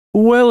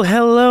Well,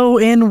 hello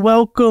and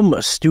welcome,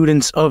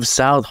 students of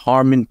South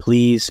Harmon.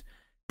 Please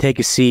take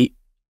a seat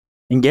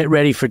and get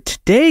ready for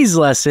today's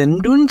lesson.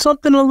 I'm doing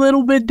something a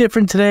little bit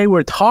different today.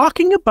 We're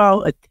talking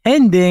about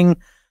attending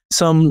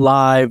some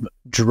live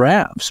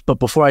drafts. But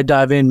before I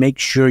dive in, make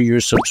sure you're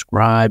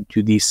subscribed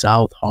to the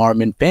South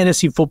Harmon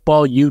Fantasy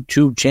Football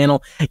YouTube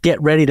channel. Get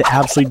ready to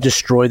absolutely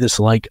destroy this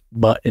like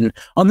button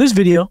on this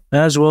video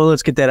as well.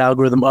 Let's get that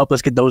algorithm up.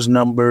 Let's get those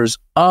numbers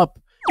up.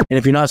 And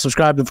if you're not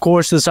subscribed, of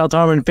course, to the South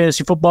Harmon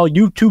Fantasy Football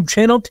YouTube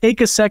channel, take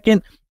a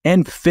second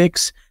and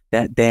fix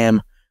that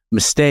damn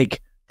mistake.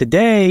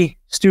 Today,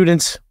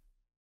 students,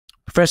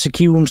 Professor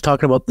Kiwoom's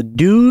talking about the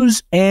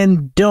do's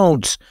and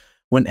don'ts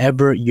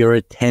whenever you're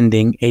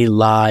attending a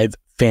live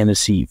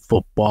fantasy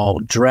football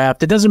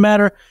draft. It doesn't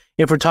matter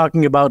if we're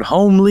talking about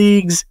home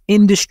leagues,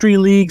 industry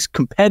leagues,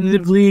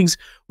 competitive leagues.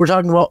 We're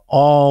talking about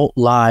all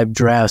live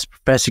drafts.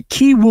 Professor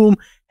Kiwoom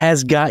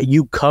has got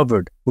you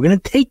covered. We're going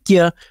to take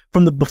you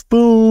from the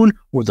buffoon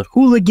or the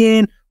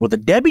hooligan or the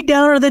Debbie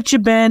Downer that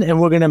you've been,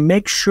 and we're going to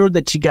make sure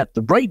that you got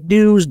the right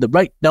do's, the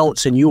right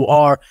don'ts, and you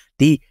are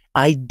the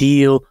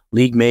ideal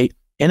league mate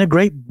and a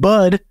great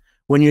bud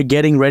when you're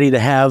getting ready to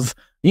have,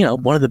 you know,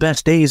 one of the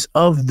best days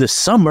of the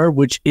summer,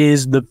 which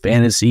is the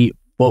fantasy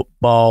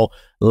football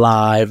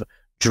live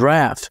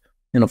draft.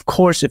 And of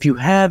course, if you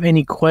have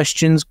any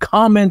questions,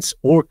 comments,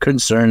 or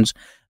concerns,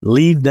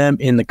 leave them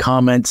in the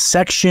comments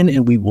section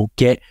and we will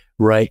get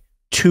right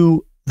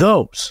to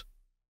those.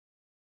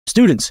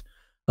 Students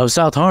of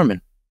South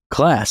Harmon,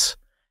 class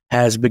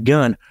has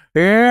begun.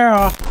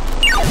 Yeah.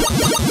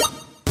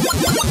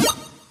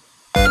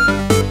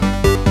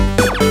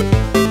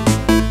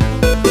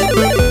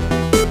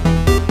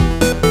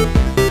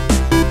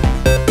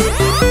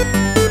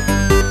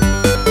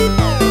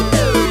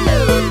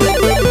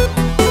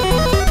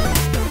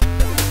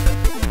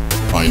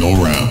 Final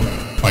round.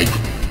 Fight.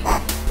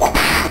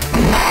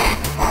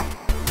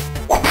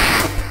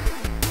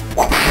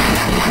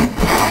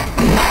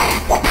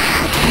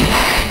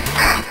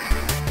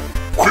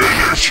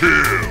 Finish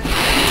him!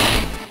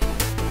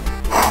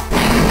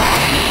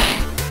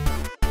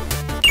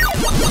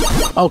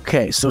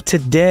 Okay, so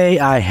today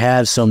I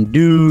have some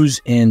do's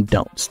and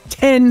don'ts.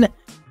 10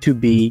 to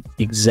be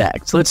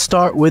exact. So let's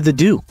start with the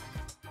do.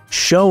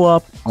 Show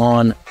up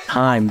on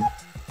time.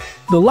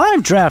 The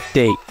live draft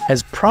date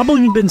has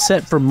probably been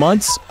set for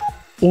months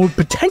or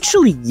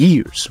potentially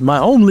years. My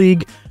home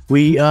league,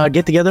 we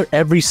get together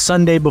every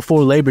Sunday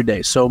before Labor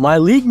Day. So my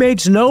league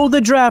mates know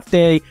the draft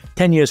day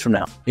 10 years from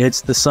now.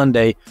 It's the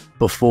Sunday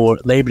before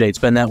Labor Day. It's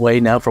been that way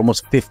now for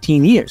almost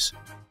 15 years.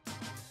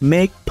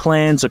 Make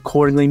plans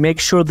accordingly. Make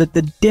sure that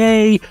the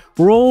day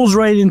rolls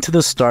right into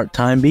the start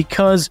time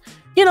because,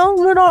 you know,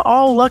 we're not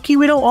all lucky.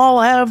 We don't all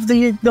have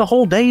the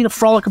whole day to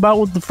frolic about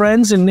with the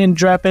friends and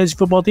draft fantasy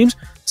football teams.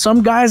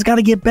 Some guys got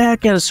to get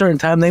back at a certain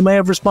time. They may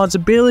have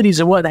responsibilities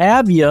and what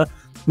have you.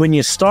 When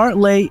you start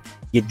late,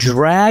 you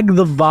drag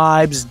the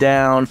vibes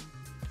down.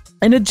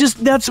 And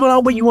that's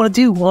what you want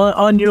to do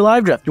on your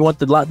live draft. You want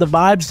the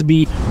vibes to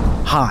be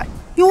high.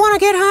 You want to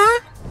get high?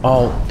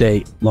 All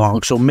day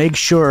long. So make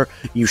sure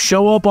you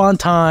show up on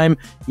time.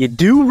 You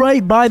do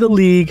right by the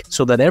league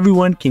so that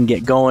everyone can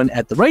get going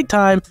at the right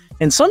time.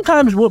 And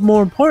sometimes, what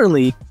more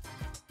importantly,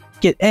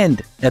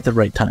 end at the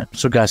right time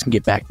so guys can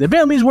get back to their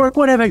families, work,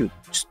 whatever.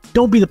 Just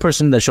don't be the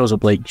person that shows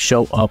up late.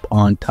 Show up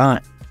on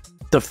time.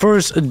 The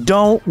first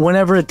don't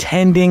whenever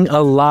attending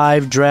a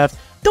live draft,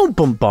 don't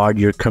bombard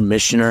your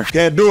commissioner.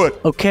 Can't do it.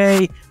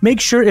 Okay? Make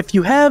sure if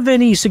you have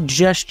any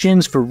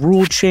suggestions for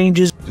rule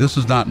changes. This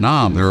is not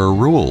NOM. There are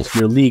rules.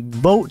 Your league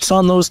votes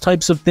on those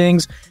types of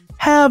things.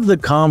 Have the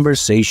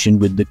conversation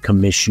with the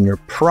commissioner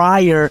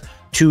prior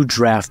to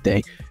draft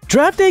day.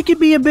 Draft day can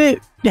be a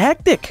bit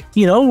hectic,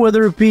 you know,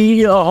 whether it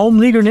be a home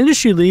league or an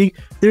industry league.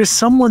 There's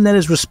someone that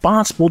is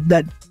responsible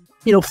that,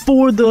 you know,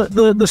 for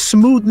the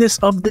smoothness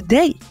of the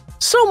day.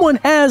 Someone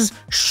has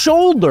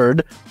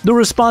shouldered the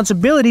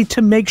responsibility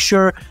to make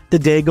sure the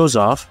day goes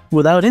off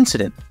without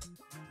incident.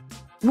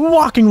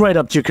 Walking right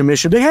up to your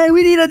commissioner, like, hey,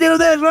 we need to do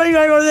this. What are you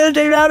going to go to this?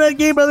 Take it out of the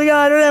game of the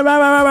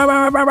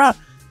guy.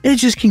 It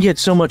just can get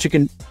so much. It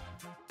can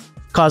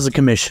cause the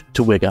commish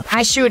to wig up.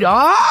 I shoot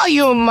all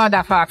you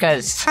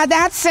motherfuckers. How'd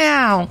that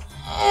sound?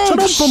 So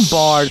don't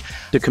bombard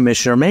the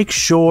commissioner. Make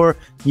sure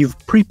you've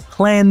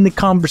pre-planned the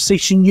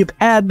conversation. You've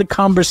had the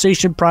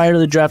conversation prior to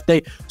the draft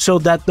day so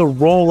that the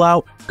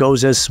rollout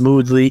goes as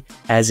smoothly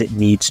as it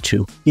needs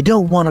to. You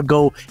don't want to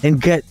go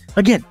and get,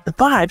 again, the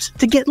vibes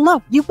to get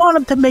low. You want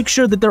them to make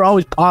sure that they're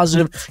always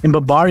positive and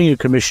bombarding your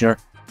commissioner.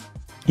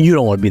 You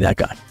don't want to be that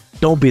guy.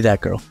 Don't be that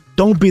girl.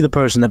 Don't be the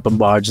person that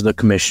bombards the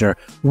commissioner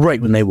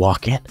right when they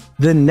walk in.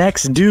 The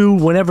next do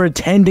whenever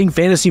attending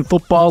fantasy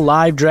football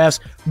live drafts,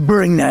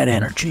 bring that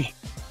energy.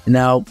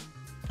 Now,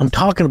 I'm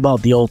talking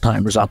about the old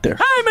timers out there.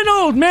 I'm an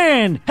old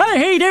man. I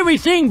hate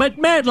everything but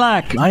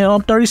Matlock.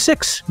 I'm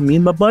 36. Me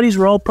and my buddies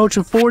were all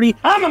approaching 40.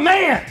 I'm a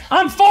man.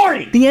 I'm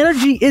 40. The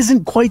energy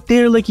isn't quite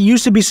there like it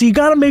used to be, so you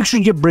got to make sure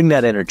you bring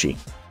that energy.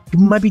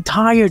 People might be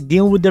tired,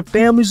 dealing with their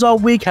families all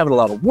week, having a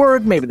lot of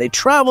work. Maybe they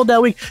traveled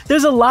that week.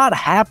 There's a lot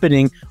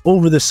happening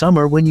over the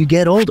summer when you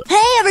get older.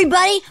 Hey,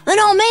 everybody, an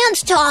old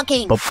man's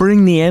talking. But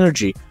bring the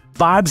energy.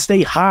 Vibes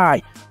stay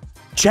high.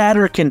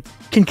 Chatter can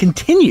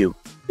continue.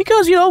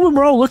 Because, when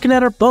we're all looking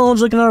at our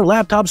phones, looking at our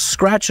laptops,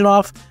 scratching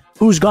off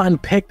who's gotten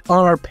picked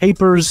on our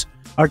papers,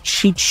 our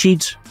cheat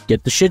sheets,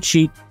 get the shit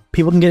sheet.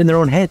 People can get in their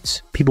own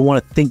heads. People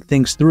want to think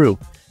things through.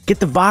 Get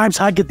the vibes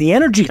high, get the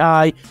energy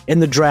high,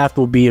 and the draft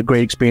will be a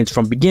great experience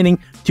from beginning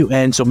to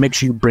end, so make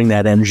sure you bring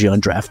that energy on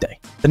draft day.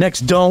 The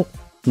next don't,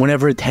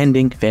 whenever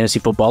attending fantasy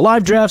football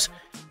live drafts,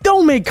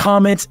 don't make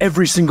comments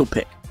every single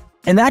pick.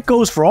 And that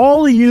goes for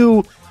all of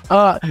you,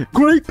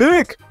 great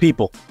pick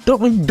people.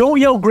 Don't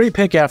yell great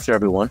pick after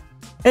everyone.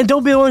 And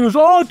don't be the one who's,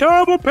 oh,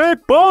 terrible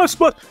pick, boss,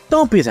 but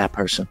don't be that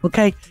person,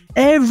 okay?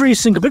 Every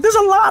single pick. There's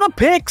a lot of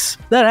picks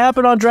that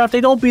happen on draft day.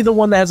 Don't be the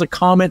one that has a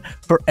comment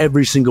for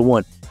every single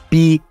one.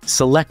 Be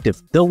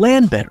selective. They'll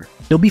land better.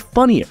 They'll be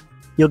funnier.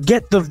 You'll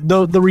get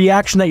the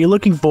reaction that you're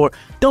looking for.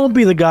 Don't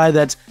be the guy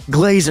that's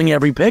glazing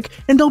every pick,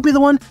 and don't be the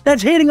one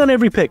that's hating on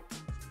every pick.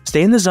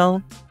 Stay in the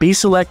zone. Be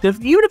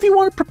selective. Even if you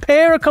want to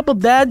prepare a couple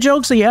dad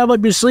jokes that you have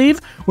up your sleeve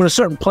when a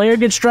certain player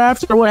gets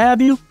drafted or what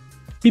have you,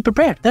 be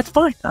prepared. That's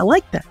fine. I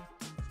like that.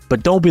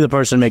 But don't be the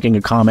person making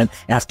a comment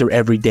after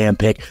every damn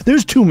pick.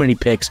 There's too many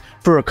picks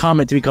for a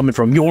comment to be coming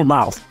from your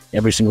mouth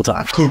every single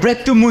time.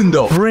 Correcto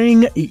mundo.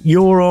 Bring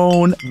your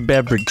own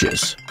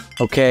beverages.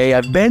 Okay,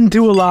 I've been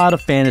to a lot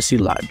of fantasy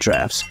live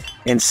drafts,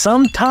 and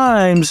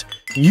sometimes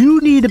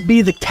you need to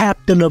be the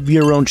captain of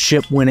your own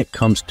ship when it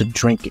comes to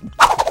drinking.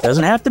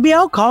 Doesn't have to be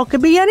alcohol,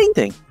 could be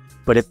anything.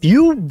 But if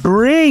you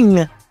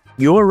bring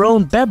your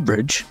own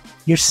beverage,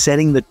 you're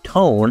setting the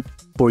tone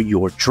for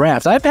your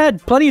draft. I've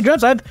had plenty of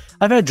drafts. I've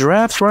had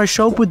drafts where I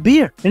show up with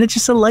beer, and it's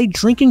just a light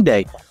drinking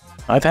day.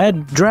 I've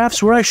had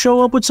drafts where I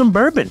show up with some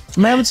bourbon.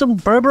 I'm having some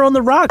bourbon on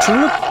the rocks.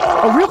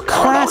 A real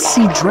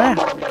classy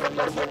draft.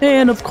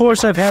 And of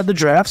course, I've had the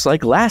drafts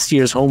like last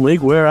year's home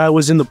league where I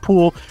was in the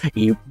pool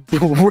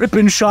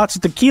ripping shots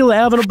of tequila,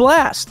 having a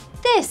blast.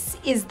 This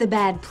is the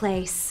bad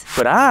place.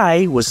 But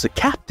I was the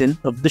captain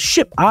of the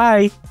ship.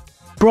 I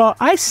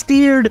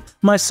steered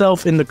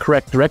myself in the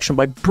correct direction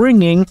by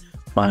bringing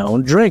my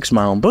own drinks,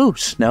 my own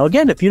booze. Now,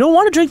 again, if you don't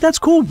want to drink, that's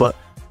cool, but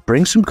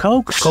bring some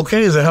Cokes.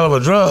 Cocaine is a hell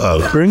of a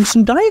drug. Bring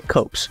some Diet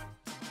Cokes.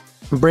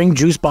 Bring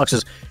juice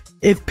boxes.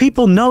 If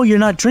people know you're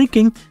not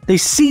drinking, they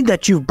see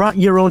that you've brought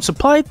your own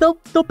supply, they'll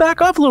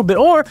back off a little bit.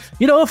 Or,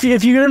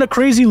 if you're in a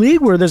crazy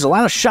league where there's a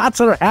lot of shots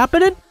that are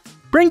happening,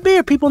 bring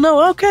beer. People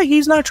know, okay,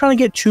 he's not trying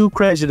to get too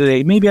crazy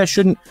today. Maybe I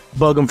shouldn't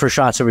bug him for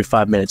shots every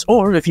 5 minutes.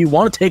 Or if you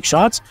want to take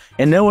shots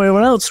and know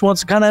everyone else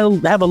wants to kind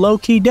of have a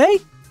low-key day,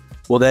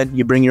 well, then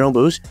you bring your own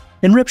booze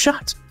and rip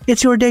shots.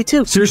 It's your day,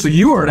 too. Seriously,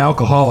 you are an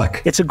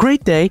alcoholic. It's a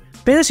great day.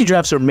 Fantasy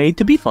drafts are made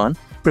to be fun.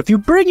 But if you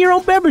bring your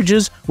own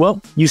beverages,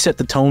 well, you set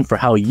the tone for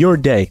how your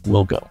day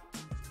will go.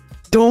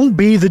 Don't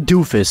be the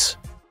doofus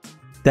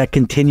that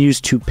continues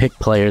to pick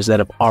players that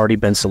have already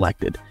been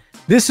selected.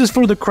 This is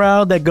for the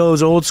crowd that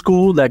goes old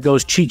school, that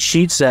goes cheat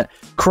sheets, that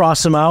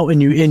cross them out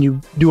and you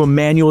do a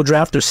manual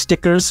draft or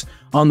stickers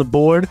on the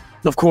board.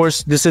 Of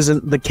course, this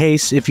isn't the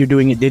case if you're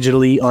doing it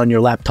digitally on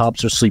your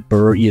laptops or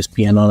Sleeper or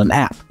ESPN on an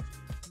app.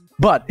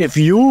 But if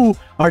you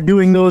are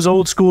doing those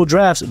old school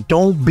drafts,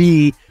 don't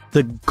be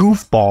the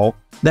goofball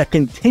that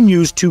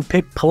continues to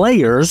pick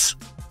players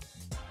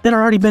that have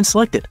already been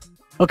selected.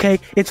 Okay,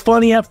 it's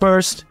funny at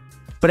first,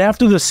 but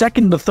after the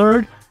second, the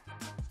third,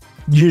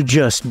 you're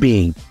just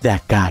being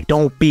that guy.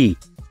 Don't be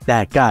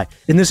that guy.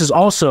 And this is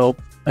also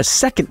a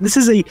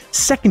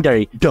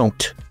secondary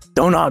don't.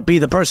 Do not be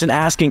the person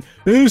asking,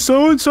 is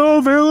so-and-so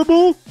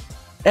available?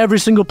 Every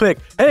single pick.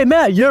 Hey,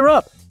 Matt, you're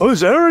up. Oh,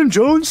 is Aaron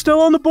Jones still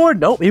on the board?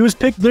 Nope, he was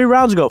picked 3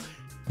 rounds ago.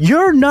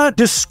 You're not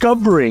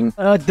discovering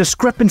a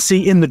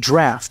discrepancy in the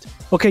draft.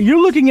 Okay,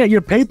 you're looking at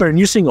your paper and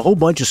you're seeing a whole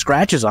bunch of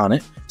scratches on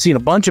it, seeing a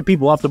bunch of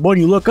people off the board.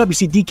 You look up, you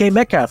see DK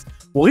Metcalf.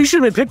 Well, he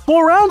should have been picked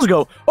 4 rounds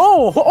ago.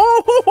 Oh,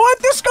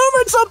 I've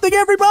discovered something,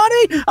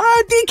 everybody.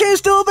 DK's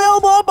still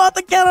available. I'm about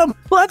to get him.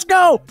 Let's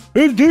go.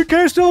 Is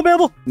DK still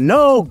available?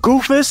 No,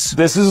 goofus.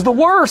 This is the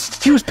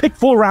worst. He was picked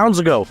 4 rounds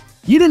ago.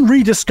 You didn't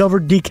rediscover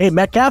DK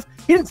Metcalf.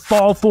 He didn't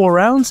fall 4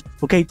 rounds.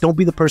 Okay, don't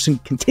be the person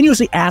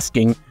continuously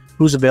asking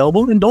who's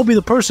available, and don't be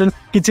the person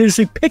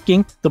continuously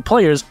picking the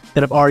players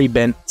that have already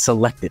been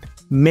selected.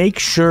 Make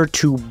sure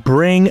to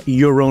bring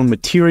your own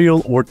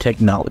material or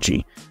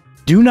technology.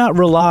 Do not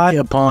rely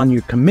upon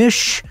your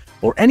commish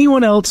or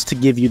anyone else to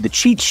give you the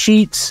cheat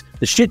sheets,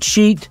 the shit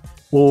sheet,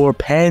 or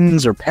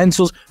pens or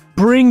pencils.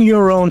 Bring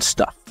your own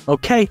stuff,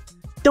 okay?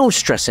 Don't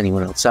stress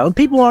anyone else out.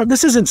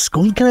 This isn't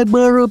school. Can I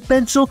borrow a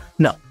pencil?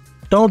 No,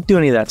 don't do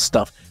any of that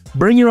stuff.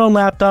 Bring your own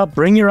laptop,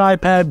 bring your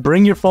iPad,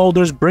 bring your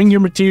folders, bring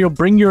your material,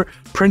 bring your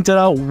printed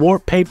out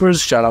warp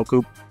papers. Shout out,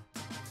 Coop.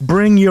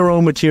 Bring your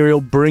own material,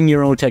 bring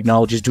your own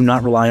technologies. Do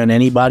not rely on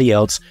anybody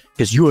else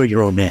because you are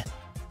your own man.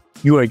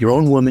 You are your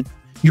own woman.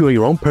 You are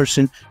your own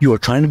person. You are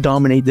trying to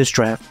dominate this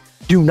draft.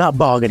 Do not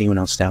bog anyone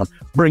else down.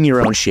 Bring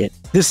your own shit.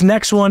 This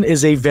next one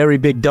is a very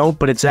big don't,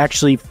 but it's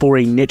actually for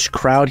a niche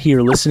crowd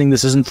here listening.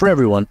 This isn't for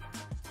everyone,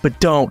 but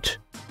don't.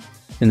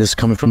 And this is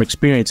coming from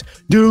experience.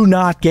 Do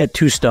not get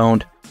too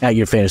stoned at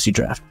your fantasy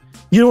draft.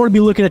 You don't want to be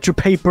looking at your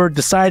paper,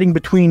 deciding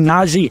between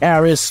Najee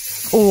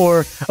Harris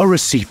or a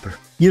receiver.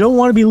 You don't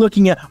want to be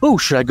looking at, oh,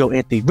 should I go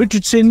Anthony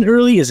Richardson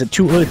early? Is it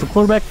too early for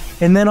quarterback?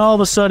 And then all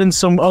of a sudden,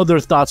 some other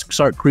thoughts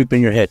start creeping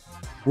in your head.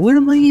 What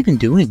am I even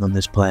doing on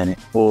this planet?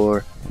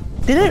 Or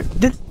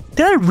did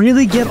I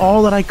really get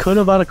all that I could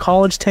have out of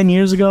college 10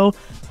 years ago?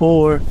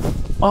 Or,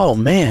 oh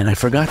man, I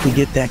forgot to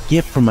get that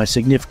gift from my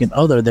significant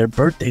other. Their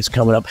birthday's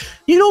coming up.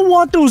 You don't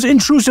want those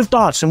intrusive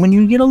thoughts. And when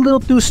you get a little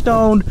too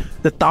stoned,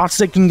 the thoughts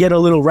that can get a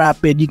little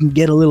rapid, you can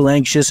get a little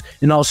anxious,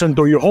 and all of a sudden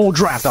throw your whole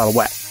draft out of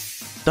whack.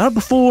 Done it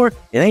before.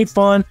 It ain't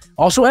fun.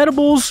 Also,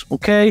 edibles.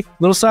 Okay,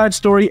 little side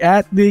story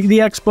at the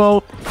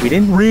expo. We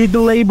didn't read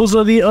the labels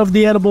of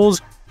the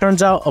edibles.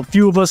 Turns out a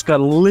few of us got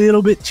a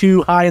little bit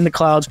too high in the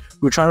clouds.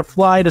 We were trying to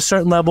fly at a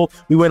certain level.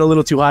 We went a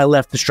little too high,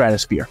 left the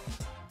stratosphere.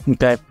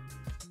 Okay?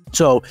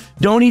 So,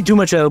 don't eat too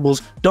much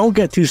edibles. Don't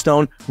get too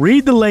stoned.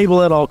 Read the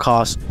label at all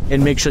costs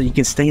and make sure you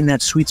can stay in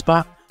that sweet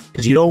spot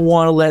because you don't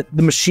want to let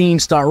the machine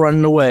start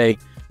running away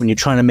when you're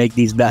trying to make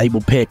these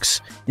valuable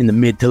picks in the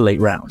mid to late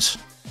rounds.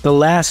 The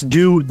last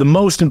do, the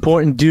most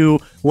important do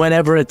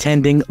whenever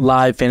attending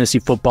live fantasy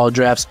football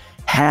drafts,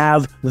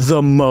 have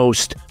the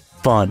most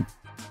fun.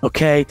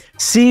 Okay?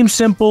 Seems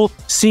simple,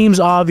 seems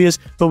obvious,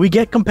 but we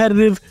get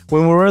competitive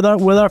when we're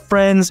with our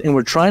friends and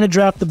we're trying to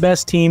draft the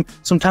best team.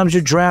 Sometimes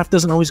your draft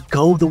doesn't always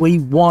go the way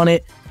you want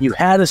it. You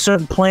had a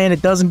certain plan,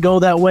 it doesn't go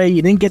that way.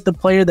 You didn't get the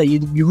player that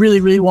you really,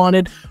 really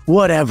wanted.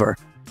 Whatever.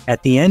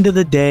 At the end of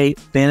the day,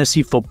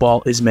 fantasy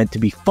football is meant to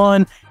be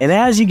fun, and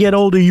as you get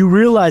older, you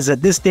realize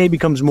that this day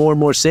becomes more and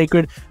more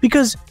sacred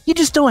because you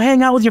just don't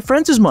hang out with your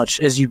friends as much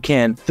as you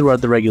can throughout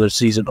the regular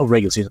season,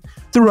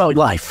 throughout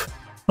life.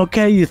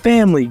 Okay, your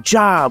family,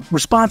 job,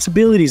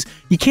 responsibilities.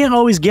 You can't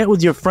always get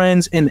with your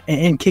friends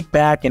and kick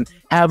back and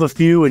have a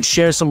few and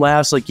share some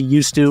laughs like you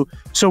used to.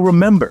 So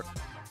remember,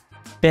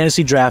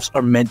 fantasy drafts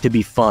are meant to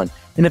be fun.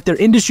 And if they're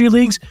industry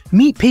leagues,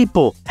 meet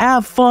people,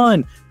 have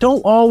fun.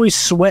 Don't always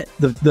sweat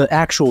the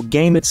actual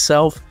game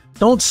itself.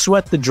 Don't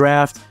sweat the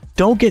draft.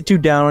 Don't get too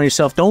down on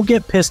yourself. Don't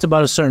get pissed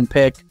about a certain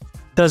pick.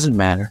 Doesn't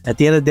matter. At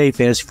the end of the day,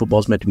 fantasy football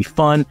is meant to be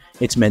fun.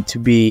 It's meant to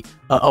be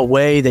a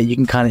way that you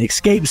can kind of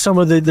escape some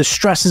of the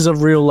stresses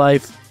of real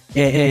life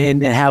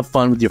and have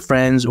fun with your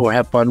friends or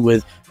have fun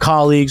with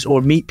colleagues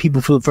or meet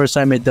people for the first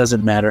time. It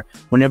doesn't matter.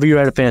 Whenever you're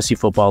at a fantasy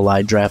football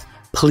live draft,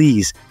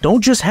 please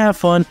don't just have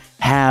fun,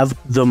 have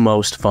the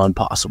most fun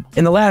possible.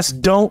 And the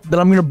last don't that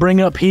I'm going to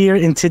bring up here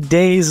in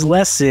today's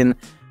lesson,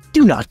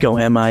 do not go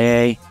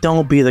MIA.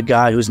 Don't be the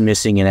guy who's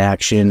missing in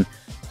action.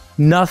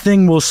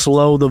 Nothing will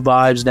slow the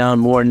vibes down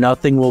more.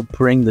 Nothing will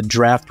bring the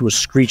draft to a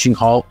screeching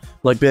halt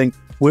like being,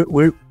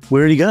 where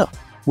did he go?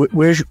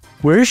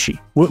 Where is she?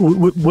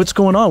 What's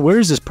going on? Where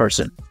is this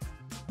person?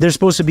 They're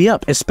supposed to be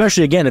up,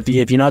 especially again if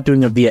you're not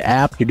doing it via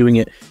app, you're doing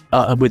it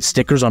with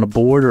stickers on a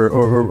board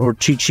or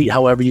cheat sheet,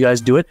 however you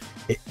guys do it.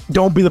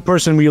 Don't be the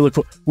person where you look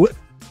for what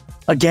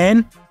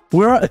again.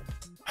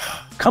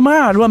 Come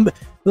on,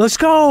 let's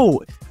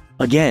go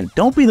again.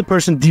 Don't be the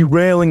person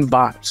derailing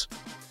vibes.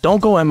 Don't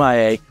go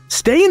MIA.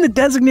 Stay in the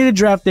designated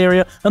draft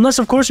area, unless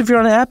of course if you're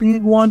on an app and you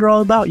can wander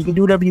all about, you can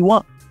do whatever you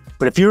want.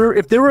 But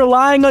if they're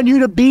relying on you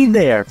to be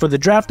there for the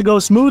draft to go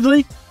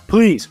smoothly,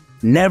 please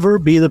never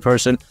be the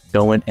person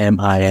going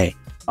MIA.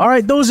 All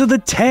right, those are the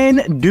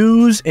 10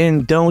 do's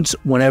and don'ts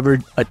whenever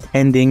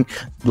attending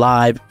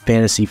live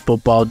fantasy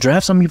football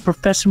drafts. I'm your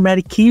Professor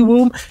Matty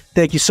Kiwoom.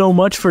 Thank you so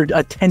much for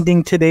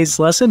attending today's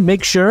lesson.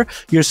 Make sure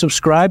you're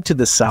subscribed to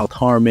the South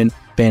Harmon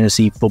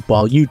Fantasy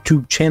Football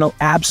YouTube channel.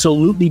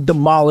 Absolutely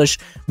demolish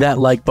that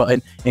like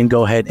button and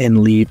go ahead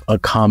and leave a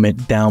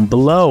comment down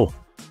below.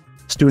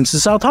 Students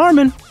of South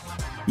Harmon,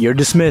 you're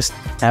dismissed.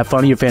 Have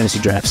fun in your fantasy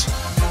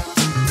drafts.